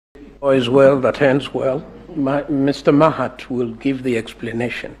All is well that ends well. Mr. Mahat will give the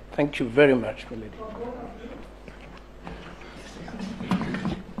explanation. Thank you very much, my lady.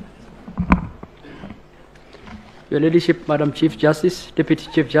 Your Ladyship, Madam Chief Justice, Deputy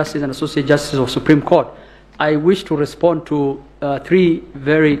Chief Justice, and Associate Justice of Supreme Court, I wish to respond to three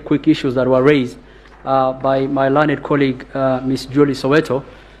very quick issues that were raised by my learned colleague, Ms. Julie Soweto.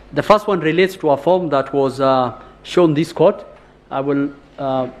 The first one relates to a form that was shown this court. I will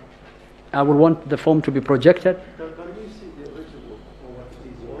want the form to be projected. Can we see the original or what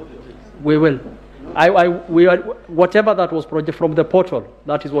is audited? We will. Whatever that was projected from the portal,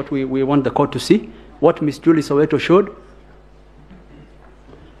 that is what we want the court to see. What Ms. Julie Soweto showed.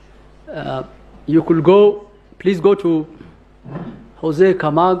 You could go, please go to Jose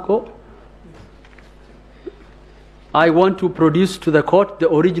Camargo. I want to produce to the court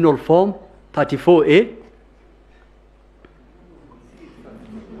the original form 34A.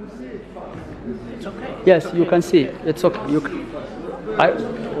 It's okay. Yes, you can see. It's okay.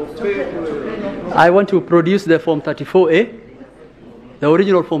 I want to produce the form 34A, the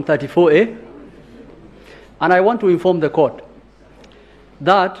original form 34A, and I want to inform the court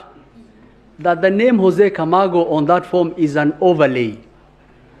that the name Jose Camargo on that form is an overlay.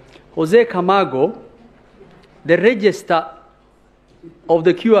 Jose Camargo, the register of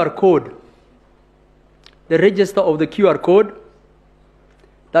the QR code,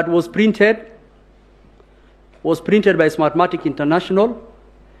 that was printed by Smartmatic International,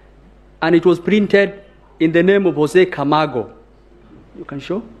 and it was printed in the name of Jose Camargo. You can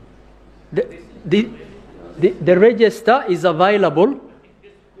show? The register is available.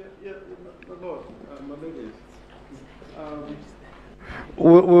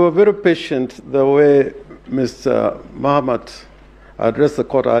 We were very patient the way Mr. Mahat addressed the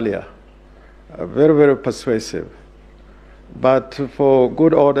court earlier. Very, very persuasive. But for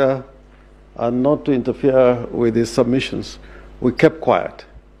good order and not to interfere with his submissions, we kept quiet.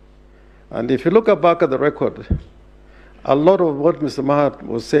 And if you look back at the record, a lot of what Mr. Mahat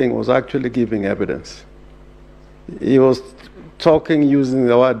was saying was actually giving evidence. He was talking using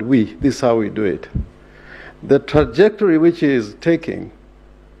the word we. This is how we do it. The trajectory which he is taking,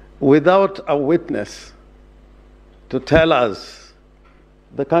 without a witness to tell us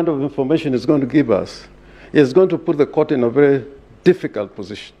the kind of information he's going to give us, is going to put the court in a very difficult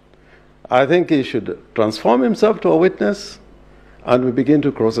position. I think he should transform himself to a witness and we begin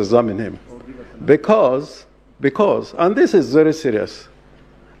to cross-examine him. Because, and this is very serious,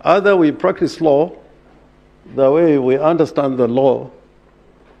 either we practice law the way we understand the law,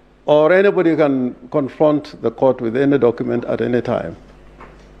 or anybody can confront the court with any document at any time.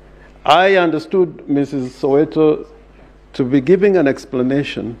 I understood Mrs. Soweto to be giving an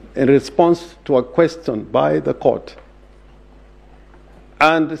explanation in response to a question by the court.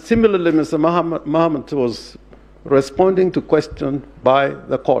 And similarly, Mr. Mahat was responding to question by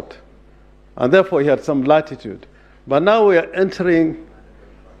the court. And therefore, he had some latitude. But now we are entering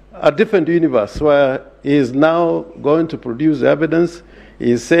a different universe where he is now going to produce evidence.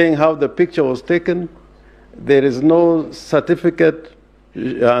 He is saying how the picture was taken. There is no certificate,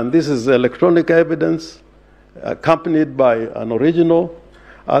 and this is electronic evidence accompanied by an original.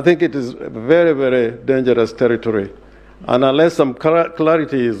 I think it is very, very dangerous territory. And unless some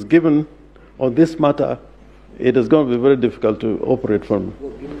clarity is given on this matter, it is going to be very difficult to operate from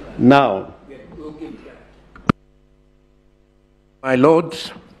now. My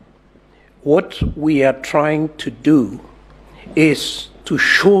lords, what we are trying to do is to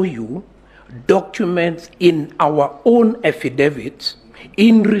show you documents in our own affidavits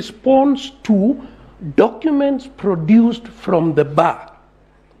in response to documents produced from the bar.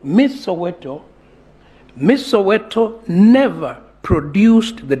 Ms. Soweto never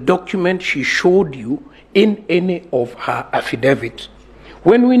produced the document she showed you in any of her affidavits.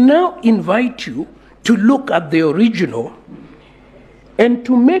 When we now invite you to look at the original and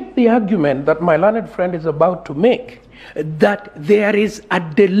to make the argument that my learned friend is about to make, that there is a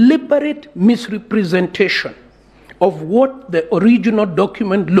deliberate misrepresentation of what the original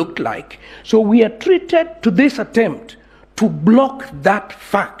document looked like. So we are treated to this attempt to block that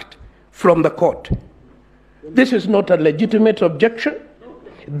fact from the court. This is not a legitimate objection.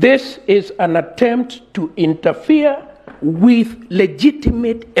 This is an attempt to interfere with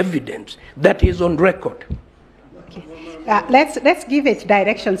legitimate evidence that is on record. Okay. Let's give it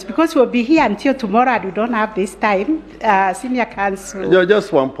directions, because we'll be here until tomorrow and we don't have this time. Senior counsel. Yeah,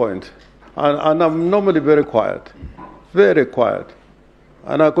 just one point. And I'm normally very quiet,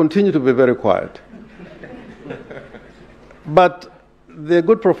 and I continue to be very quiet. But the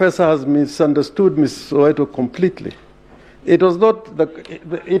good professor has misunderstood Ms. Soweto completely. it is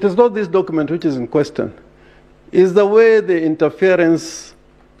not this document which is in question. It's the way the interference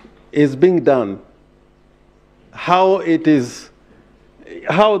is being done, how this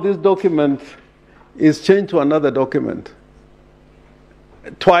document is changed to another document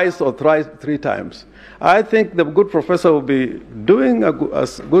twice or three times. I think the good professor will be doing a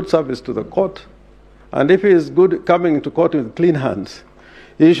good service to the court, and if he is good coming to court with clean hands,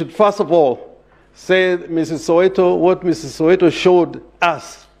 he should first of all say, Mrs. Soweto, what Mrs. Soweto showed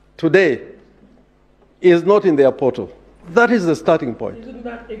us today is not in their portal. That is the starting point. Isn't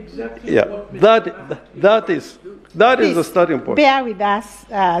that exactly what that is the starting point. Bear with us,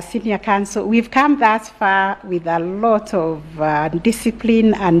 Senior Counsel. We've come thus far with a lot of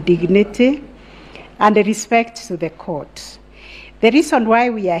discipline and dignity and respect to the court. The reason why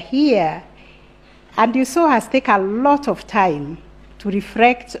we are here, and you saw us take a lot of time to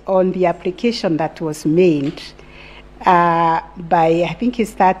reflect on the application that was made by, I think he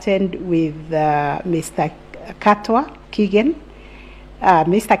started with Mr. Katwa, Keegan,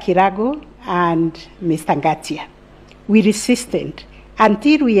 Mr. Kirago, and Mr. Ngatia. We resisted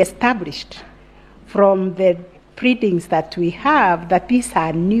until we established from the pleadings that we have that these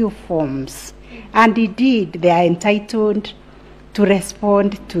are new forms, and indeed they are entitled to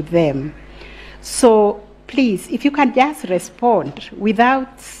respond to them. So please, if you can just respond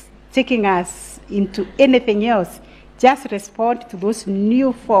without taking us into anything else, just respond to those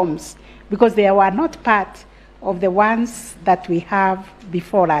new forms, because they were not part of the ones that we have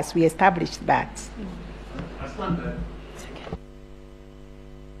before us. We established that.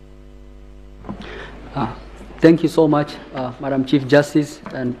 Thank you so much, Madam Chief Justice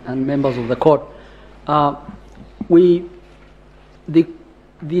and members of the court.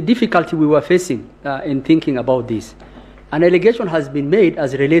 The difficulty we were facing in thinking about this, an allegation has been made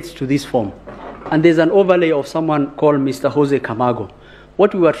as relates to this form, and there's an overlay of someone called Mr. Jose Camargo.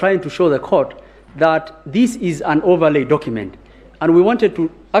 What we were trying to show the court that this is an overlay document, and we wanted to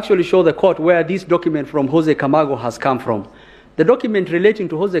actually show the court where this document from Jose Camargo has come from. The document relating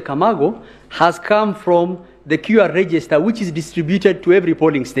to Jose Camargo has come from the QR register, which is distributed to every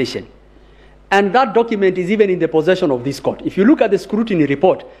polling station. And that document is even in the possession of this court. If you look at the scrutiny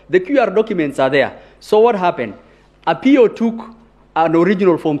report, the QR documents are there. So what happened? Apio took an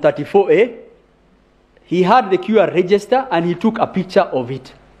original Form 34A, he had the QR register, and he took a picture of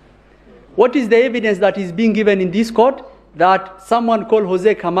it. What is the evidence that is being given in this court? That someone called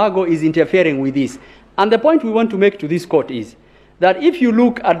Jose Camargo is interfering with this. And the point we want to make to this court is that if you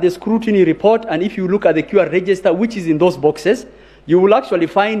look at the scrutiny report and if you look at the QR register, which is in those boxes, you will actually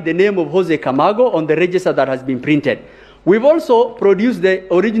find the name of Jose Camargo on the register that has been printed. We've also produced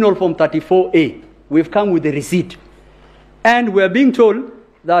the original Form 34A. We've come with the receipt. And we're being told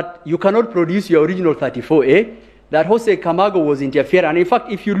that you cannot produce your original 34A, that Jose Camargo was interfering. And in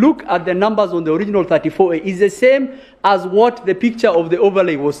fact, if you look at the numbers on the original 34A, it's the same as what the picture of the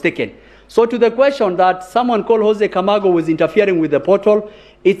overlay was taken. So to the question that someone called Jose Camargo was interfering with the portal,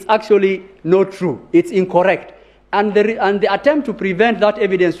 it's actually not true. It's incorrect. And the attempt to prevent that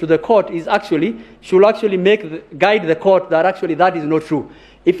evidence to the court is should actually guide the court that actually that is not true.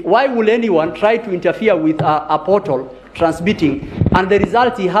 Why will anyone try to interfere with a portal transmitting, and the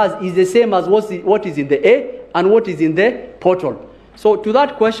result he has is the same as what is in the A and what is in the portal? So to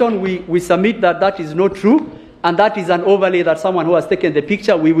that question, we submit that is not true, and that is an overlay that someone who has taken the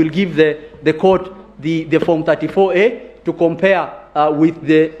picture. We will give the court the Form 34A to compare with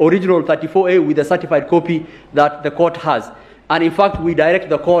the original 34A with the certified copy that the court has. And in fact, we direct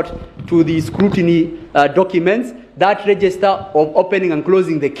the court to the scrutiny documents. That register of opening and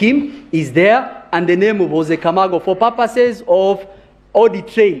closing the KIM is there, and the name of Jose Camargo for purposes of audit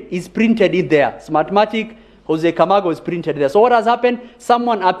trail is printed in there. Smartmatic Jose Camargo is printed there. So what has happened?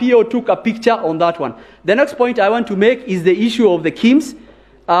 Someone, Apio, took a picture on that one. The next point I want to make is the issue of the KIMs.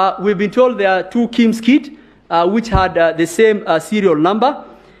 We've been told there are two KIMs kit, which had the same serial number.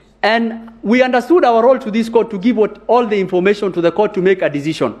 And we understood our role to this court to give all the information to the court to make a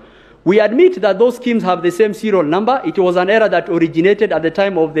decision. We admit that those KIMs have the same serial number. It was an error that originated at the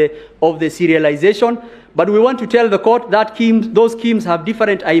time of the serialization. But we want to tell the court that those KIMs have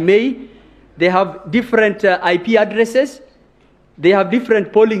different IMEI. They have different IP addresses. They have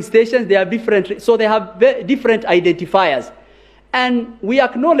different polling stations. They have so they have different identifiers. And we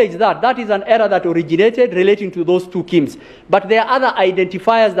acknowledge that is an error that originated relating to those two KIMs. But there are other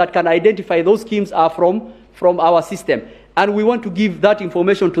identifiers that can identify those KIMs are from our system. And we want to give that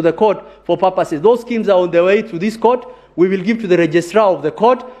information to the court for purposes. Those KIMs are on their way to this court. We will give to the registrar of the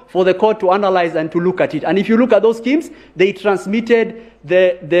court for the court to analyze and to look at it. And if you look at those KIMs, they transmitted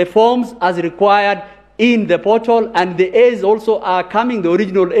the forms as required in the portal, and the A's also are coming, the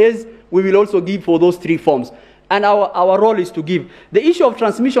original A's, we will also give for those 3 forms. And our role is to give. The issue of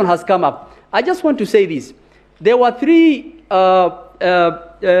transmission has come up. I just want to say this. There were 3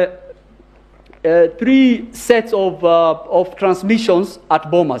 sets of transmissions at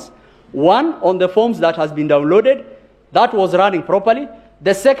Bomas. One on the forms that has been downloaded, that was running properly.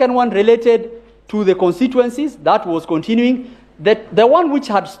 The second one related to the constituencies, that was continuing. The one which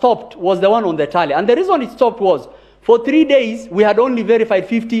had stopped was the one on the tally. And the reason it stopped was, for 3 days, we had only verified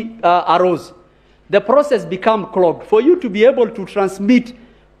 50 arrows. The process became clogged. For you to be able to transmit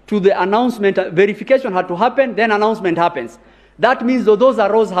to the announcement, verification had to happen, then announcement happens. That means that those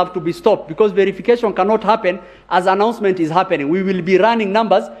arrows have to be stopped, because verification cannot happen as announcement is happening. We will be running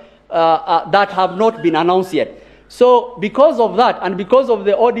numbers that have not been announced yet. So because of that, and because of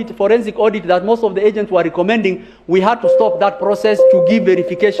the audit, forensic audit that most of the agents were recommending, we had to stop that process to give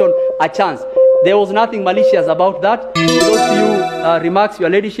verification a chance. There was nothing malicious about that. For those few remarks, Your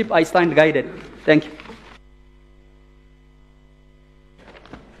Ladyship, I stand guided. Thank you.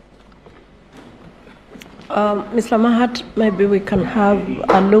 Mr. Mahat, maybe we can have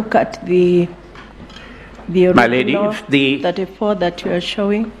a look at the original My lady, if the 34 that you are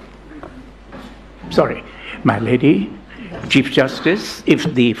showing. Sorry, my lady, Chief Justice, if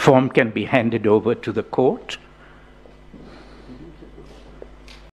the form can be handed over to the court.